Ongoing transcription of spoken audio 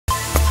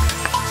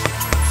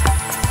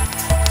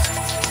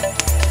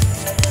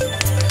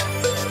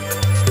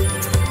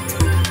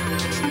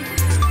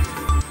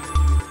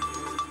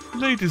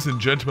Ladies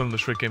and gentlemen, on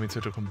this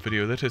RedGaming.com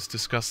video, let us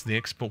discuss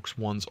the Xbox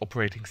One's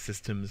operating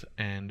systems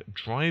and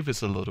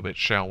drivers a little bit,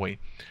 shall we?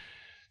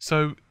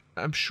 So,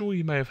 I'm sure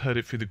you may have heard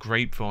it through the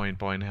grapevine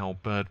by now,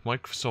 but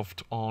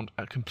Microsoft aren't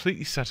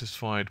completely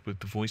satisfied with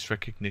the voice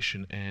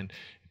recognition and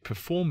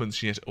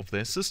performance yet of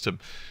their system.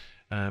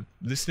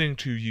 Listening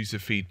to user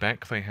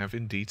feedback, they have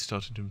indeed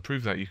started to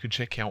improve that. You can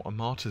check out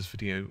Amata's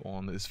video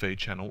on this very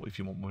channel if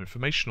you want more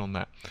information on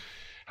that.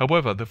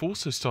 However, they've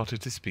also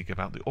started to speak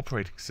about the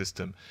operating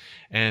system,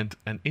 and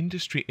an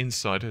industry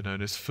insider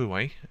known as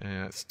Thuway,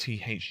 that's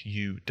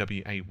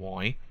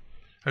Thuway,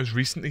 has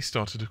recently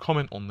started to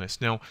comment on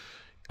this. Now,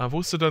 I've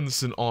also done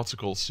this in an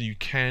article, so you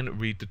can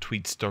read the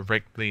tweets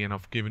directly, and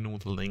I've given all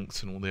the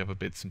links and all the other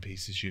bits and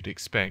pieces you'd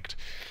expect.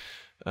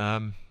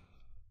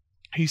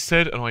 He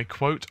said, and I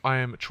quote, "I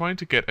am trying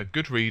to get a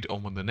good read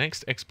on when the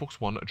next Xbox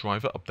One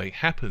driver update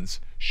happens.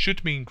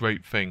 Should mean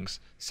great things,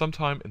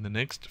 sometime in the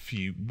next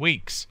few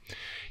weeks."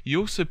 He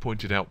also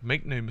pointed out,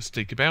 make no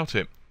mistake about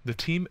it, the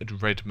team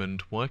at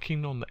Redmond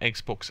working on the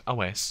Xbox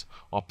OS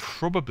are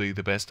probably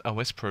the best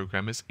OS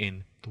programmers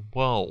in the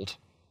world.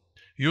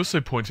 He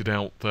also pointed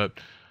out that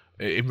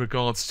in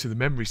regards to the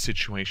memory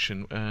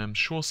situation, I'm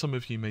sure some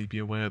of you may be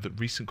aware that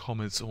recent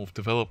comments of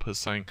developers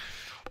saying,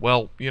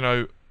 well, you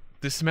know,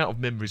 this amount of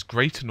memory is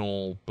great and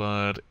all,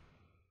 but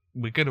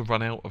we're going to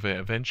run out of it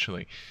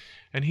eventually.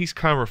 And he's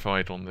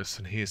clarified on this,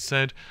 and he has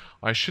said,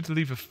 "I should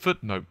leave a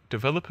footnote.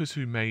 Developers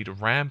who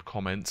made RAM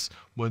comments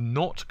were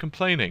not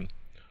complaining,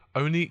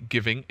 only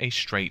giving a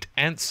straight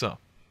answer.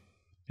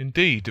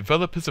 Indeed,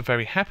 developers are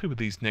very happy with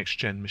these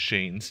next-gen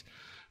machines,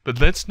 but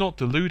let's not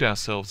delude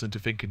ourselves into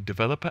thinking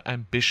developer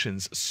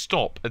ambitions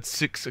stop at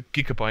 6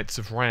 GB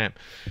of RAM."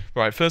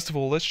 Right, first of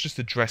all, let's just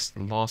address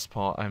the last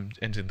part. I'm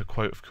ending the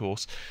quote, of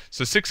course.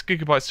 So 6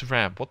 GB of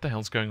RAM, what the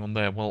hell's going on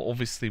there? Well,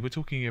 obviously, we're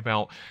talking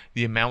about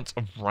the amount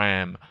of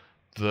RAM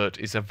that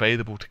is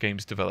available to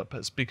games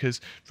developers. Because,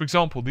 for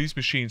example, these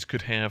machines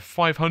could have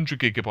 500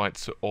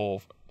 GB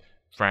of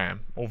RAM.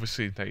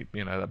 Obviously,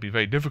 that'd be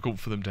very difficult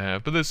for them to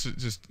have, but let's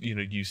just,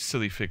 use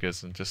silly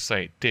figures and just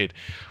say it did.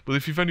 Well,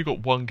 if you've only got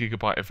 1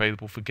 GB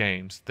available for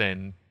games,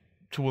 then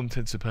to all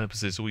intents and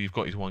purposes, all you've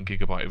got is 1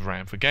 GB of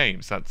RAM for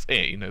games. That's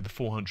it. The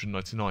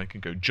 499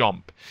 can go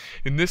jump.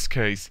 In this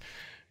case,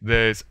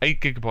 there's 8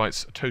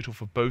 GB total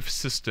for both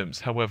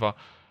systems. However,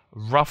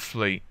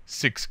 roughly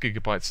 6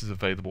 GB is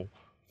available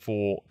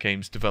for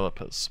games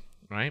developers,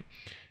 right?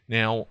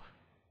 Now,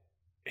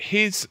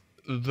 here's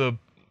the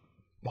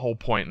whole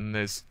point, and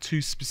there's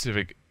two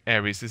specific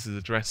areas this is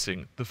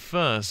addressing. The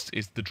first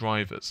is the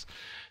drivers.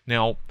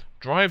 Now,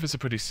 drivers are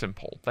pretty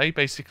simple. They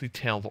basically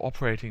tell the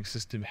operating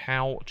system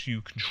how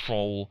to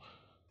control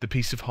the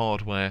piece of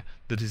hardware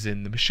that is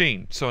in the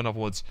machine. So in other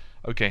words,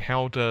 okay,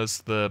 how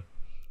does the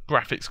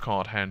graphics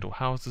card handle?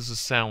 How does the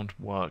sound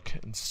work?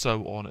 And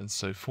so on and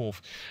so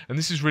forth. And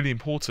this is really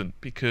important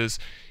because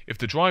if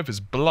the drivers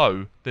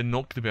blow, they're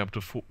not going to be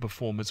able to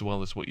perform as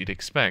well as what you'd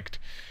expect.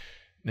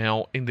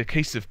 Now, in the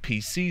case of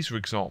PCs, for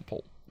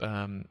example,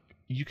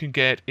 you can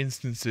get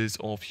instances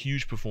of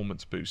huge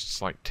performance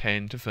boosts, like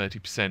 10 to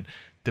 30%,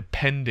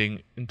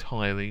 depending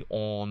entirely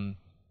on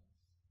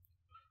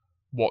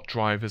what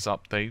drivers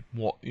update,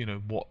 what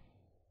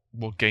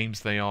games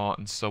they are,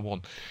 and so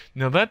on.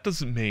 Now, that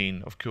doesn't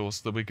mean, of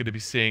course, that we're going to be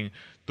seeing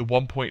the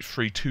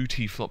 1.32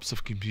 teraflops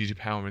of computer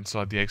power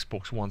inside the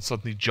Xbox One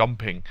suddenly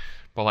jumping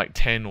by like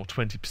 10 or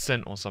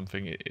 20% or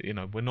something.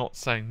 We're not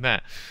saying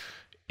that.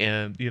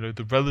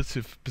 The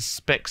relative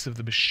specs of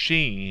the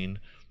machine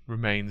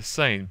remain the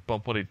same,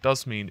 but what it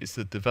does mean is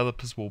that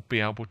developers will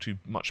be able to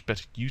much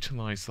better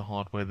utilize the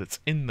hardware that's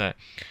in there.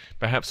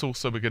 Perhaps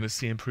also we're going to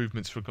see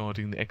improvements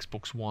regarding the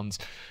Xbox One's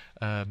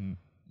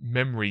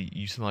memory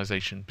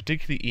utilization,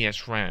 particularly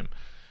ESRAM,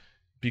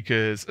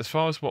 because as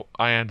far as what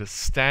I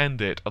understand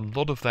it, a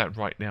lot of that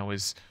right now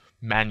is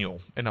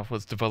manual. In other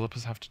words,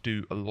 developers have to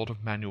do a lot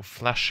of manual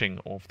flashing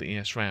of the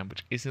ESRAM,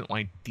 which isn't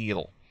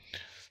ideal.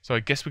 So I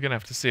guess we're going to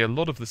have to see a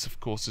lot of this, of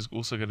course, is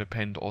also going to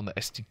depend on the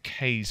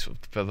SDKs of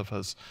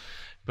developers.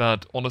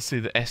 But honestly,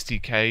 the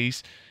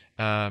SDKs,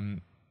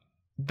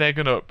 they're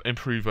going to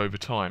improve over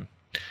time.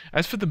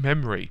 As for the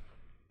memory,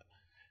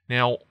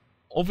 now,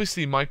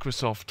 obviously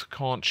Microsoft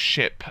can't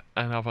ship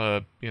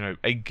another,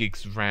 8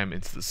 gigs of RAM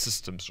into the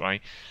systems,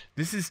 right?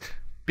 This has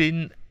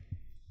been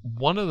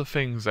one of the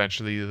things,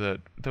 actually,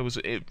 that there was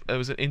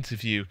an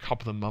interview a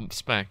couple of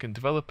months back, and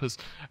developers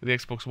of the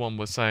Xbox One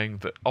were saying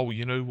that, oh,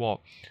 you know what?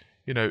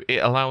 It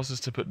allows us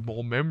to put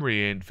more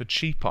memory in for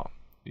cheaper,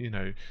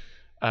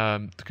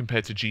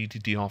 compared to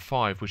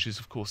GDDR5, which is,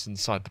 of course,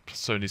 inside the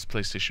Sony's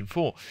PlayStation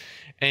 4.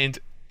 And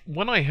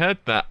when I heard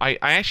that, I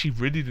actually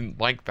really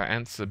didn't like that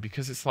answer,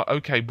 because it's like,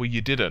 okay, well,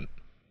 you didn't,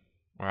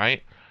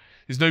 right?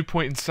 There's no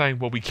point in saying,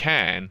 well, we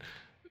can.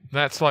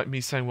 That's like me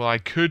saying, well, I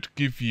could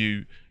give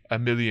you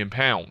 £1 million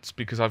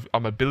because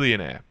I'm a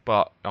billionaire,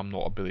 but I'm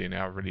not a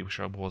billionaire. I really wish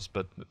I was,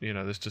 but you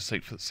know, let's just say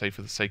for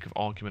the sake of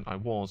argument, I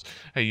was.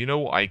 Hey, you know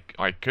what?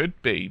 I could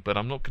be, but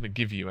I'm not going to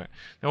give you it.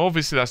 Now,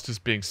 obviously, that's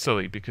just being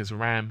silly because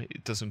RAM,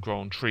 it doesn't grow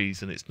on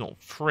trees and it's not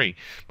free.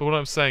 But what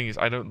I'm saying is,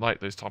 I don't like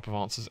those type of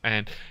answers.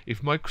 And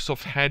if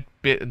Microsoft had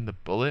bitten the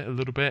bullet a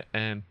little bit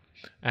and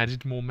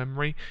added more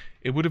memory,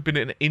 it would have been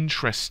an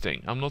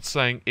interesting. I'm not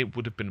saying it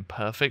would have been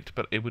perfect,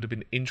 but it would have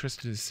been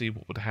interesting to see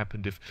what would have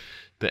happened if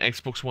the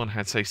Xbox One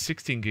had, say,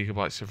 16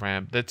 gigabytes of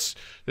RAM. Let's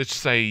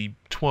say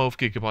 12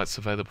 gigabytes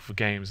available for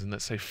games, and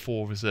let's say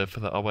 4 reserved for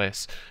the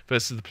OS,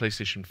 versus the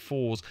PlayStation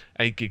 4's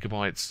 8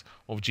 gigabytes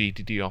of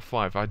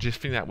GDDR5. I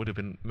just think that would have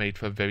been made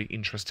for a very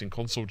interesting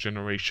console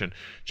generation,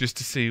 just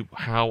to see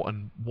how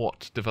and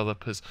what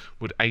developers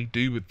would A,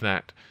 do with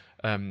that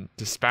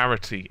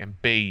disparity,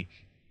 and B,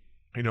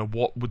 you know,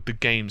 what would the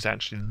games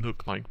actually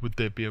look like? Would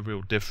there be a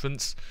real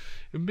difference?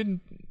 I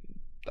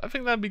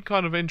think that'd be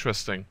kind of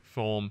interesting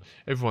from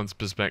everyone's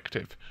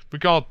perspective.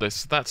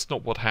 Regardless, that's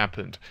not what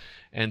happened.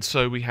 And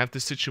so we have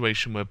this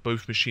situation where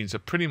both machines are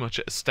pretty much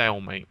at a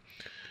stalemate.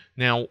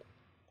 Now,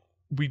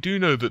 we do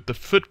know that the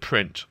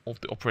footprint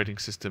of the operating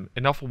system,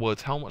 in other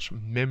words, how much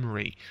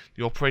memory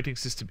the operating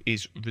system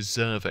is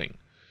reserving.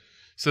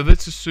 So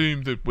let's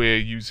assume that we're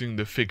using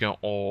the figure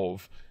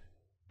of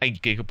 8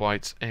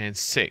 gigabytes and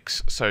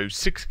 6. So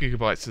 6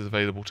 gigabytes is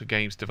available to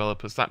games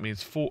developers. That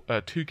means 2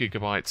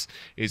 gigabytes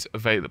is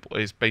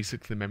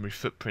basically the memory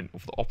footprint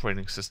of the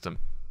operating system.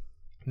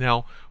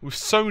 Now, with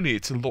Sony,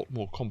 it's a lot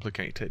more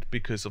complicated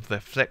because of their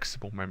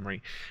flexible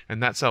memory,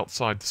 and that's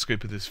outside the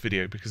scope of this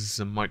video because it's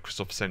a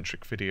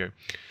Microsoft-centric video.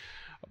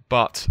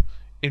 But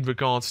in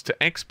regards to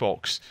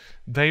Xbox,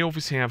 they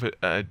obviously have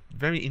a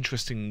very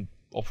interesting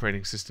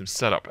operating system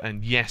setup,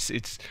 and yes,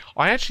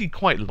 I actually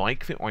quite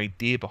like the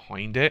idea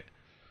behind it.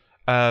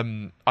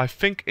 I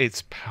think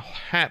it's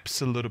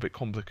perhaps a little bit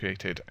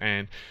complicated,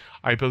 and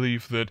I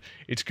believe that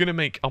it's going to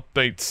make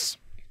updates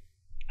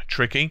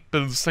tricky,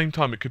 but at the same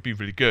time it could be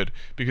really good,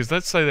 because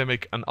let's say they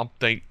make an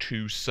update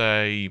to,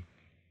 say,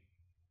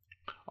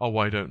 oh,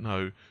 I don't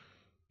know,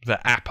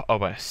 the App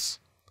OS.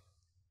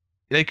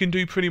 They can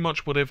do pretty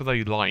much whatever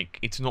they like.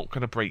 It's not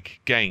going to break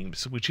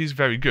games, which is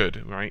very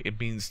good, right? It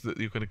means that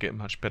you're going to get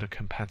much better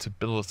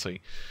compatibility.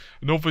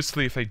 And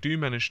obviously, if they do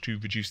manage to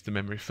reduce the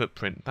memory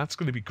footprint, that's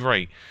going to be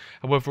great.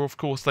 However, of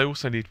course, they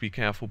also need to be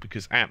careful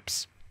because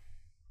apps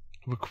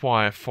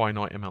require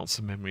finite amounts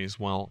of memory as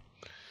well.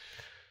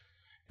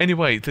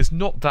 Anyway, there's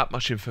not that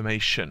much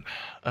information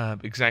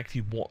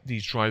exactly what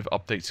these driver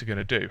updates are going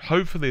to do.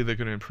 Hopefully, they're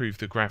going to improve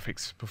the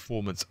graphics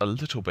performance a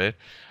little bit.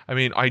 I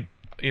mean,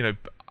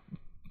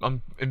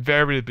 I'm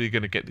invariably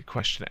going to get the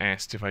question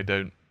asked if I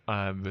don't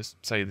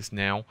say this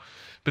now,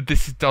 but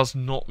this does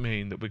not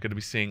mean that we're going to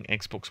be seeing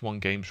Xbox One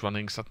games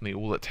running suddenly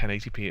all at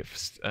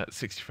 1080p at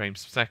 60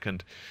 frames per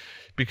second,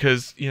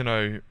 because, you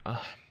know,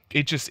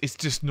 it's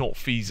just not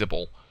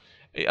feasible.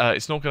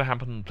 It's not going to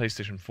happen on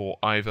PlayStation 4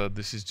 either.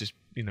 This is just,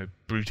 you know,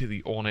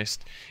 brutally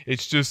honest.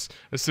 It's just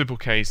a simple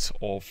case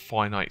of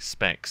finite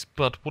specs.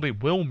 But what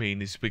it will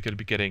mean is we're going to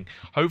be getting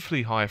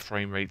hopefully higher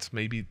frame rates,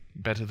 maybe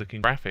better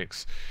looking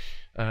graphics.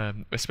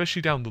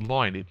 Especially down the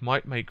line. It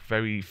might make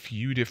very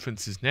few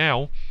differences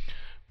now,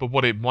 but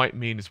what it might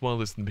mean as well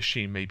is the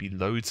machine maybe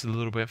loads a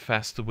little bit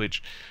faster,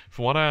 which,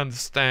 from what I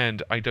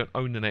understand, I don't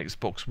own an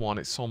Xbox One.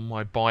 It's on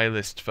my buy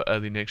list for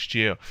early next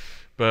year,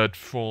 but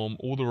from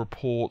all the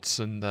reports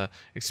and the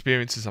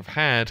experiences I've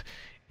had,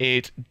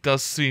 it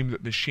does seem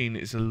that the machine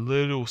is a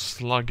little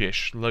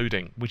sluggish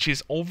loading, which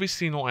is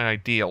obviously not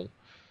ideal.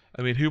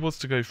 I mean, who wants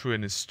to go through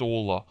an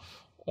installer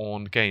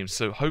on games?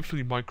 So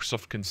hopefully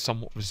Microsoft can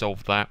somewhat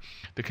resolve that.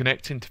 The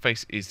Kinect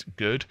interface is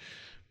good,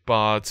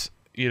 but,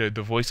 you know,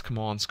 the voice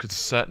commands could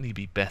certainly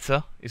be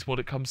better, is what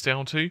it comes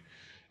down to.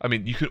 I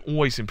mean, you can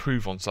always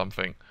improve on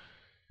something.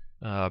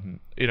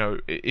 You know,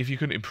 if you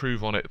couldn't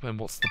improve on it, then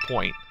what's the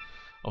point?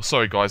 Oh,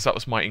 sorry guys, that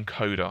was my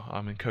encoder.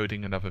 I'm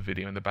encoding another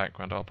video in the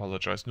background. I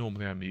apologise.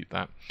 Normally I mute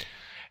that.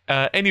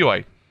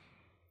 Anyway,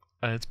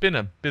 it's been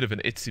a bit of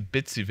an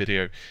itsy-bitsy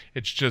video.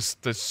 It's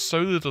just there's so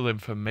little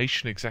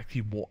information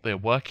exactly what they're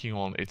working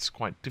on. It's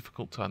quite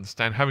difficult to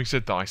understand. Having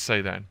said that, I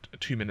say that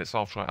 2 minutes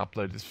after I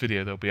upload this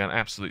video, there'll be an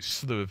absolute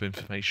slew of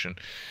information.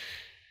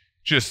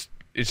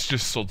 It's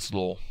just sod's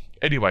law.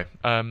 Anyway,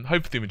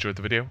 hopefully you enjoyed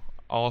the video.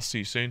 I'll see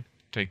you soon.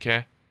 Take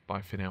care.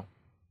 Bye for now.